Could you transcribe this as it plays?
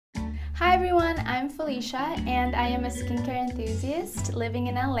Hi everyone, I'm Felicia and I am a skincare enthusiast living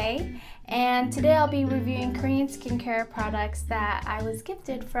in LA, and today I'll be reviewing Korean skincare products that I was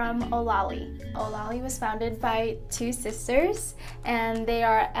gifted from Ohlolly. Ohlolly was founded by two sisters and they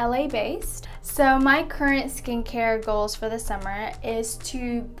are LA based. So my current skincare goals for the summer is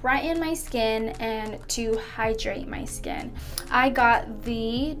to brighten my skin and to hydrate my skin. I got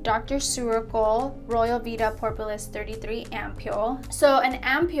the Dr. Ceuracle Royal Vita Porpoise 33 ampule. So an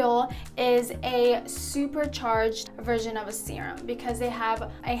ampule is a supercharged version of a serum because they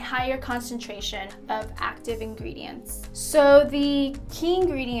have a higher concentration of active ingredients. So the key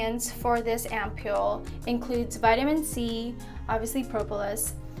ingredients for this ampule includes vitamin C, obviously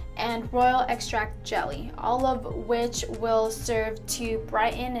propolis, and royal extract jelly, all of which will serve to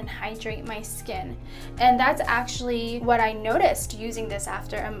brighten and hydrate my skin. And that's actually what I noticed using this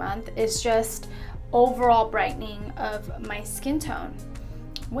after a month, is just overall brightening of my skin tone,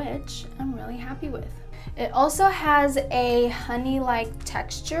 which I'm really happy with. It also has a honey-like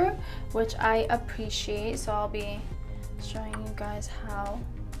texture, which I appreciate, so I'll be showing you guys how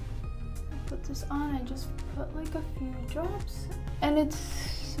I put this on. I just put like a few drops and it's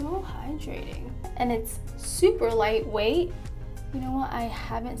so hydrating and it's super lightweight. You know what, I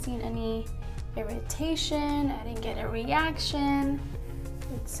haven't seen any irritation, I didn't get a reaction.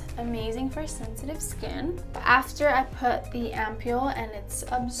 It's amazing for sensitive skin. After I put the ampule and it's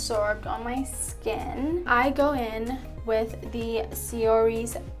absorbed on my skin, I go in with the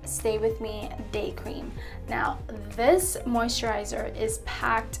Sioris Stay With Me Day Cream. Now, this moisturizer is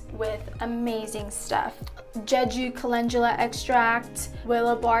packed with amazing stuff. Jeju calendula extract,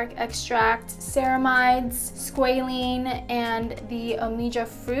 willow bark extract, ceramides, squalene, and the omega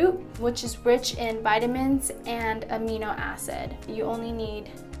fruit, which is rich in vitamins and amino acid. You only need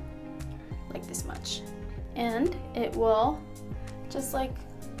like this much. And it will just like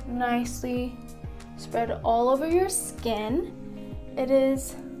nicely spread all over your skin. It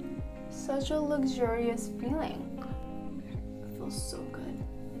is such a luxurious feeling. It feels so good.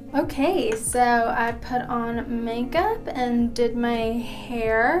 Okay, so I put on makeup and did my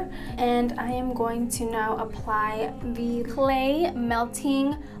hair, and I am going to now apply the Clay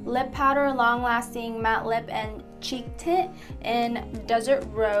Melting Lip Powder Long Lasting Matte Lip and Cheek Tint in Desert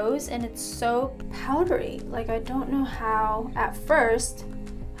Rose, and it's so powdery. Like, I don't know how at first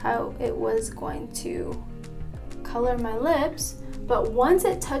how it was going to color my lips, but once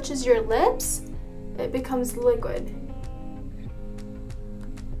it touches your lips, it becomes liquid.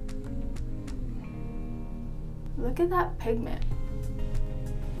 Look at that pigment.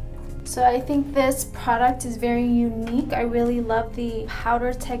 So I think this product is very unique. I really love the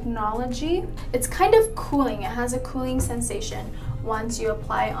powder technology. It's kind of cooling. It has a cooling sensation once you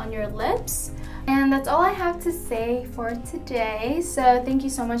apply it on your lips. And that's all I have to say for today. So thank you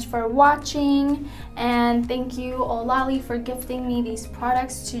so much for watching, and thank you Ohlolly for gifting me these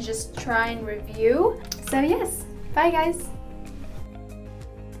products to just try and review. So yes, bye guys.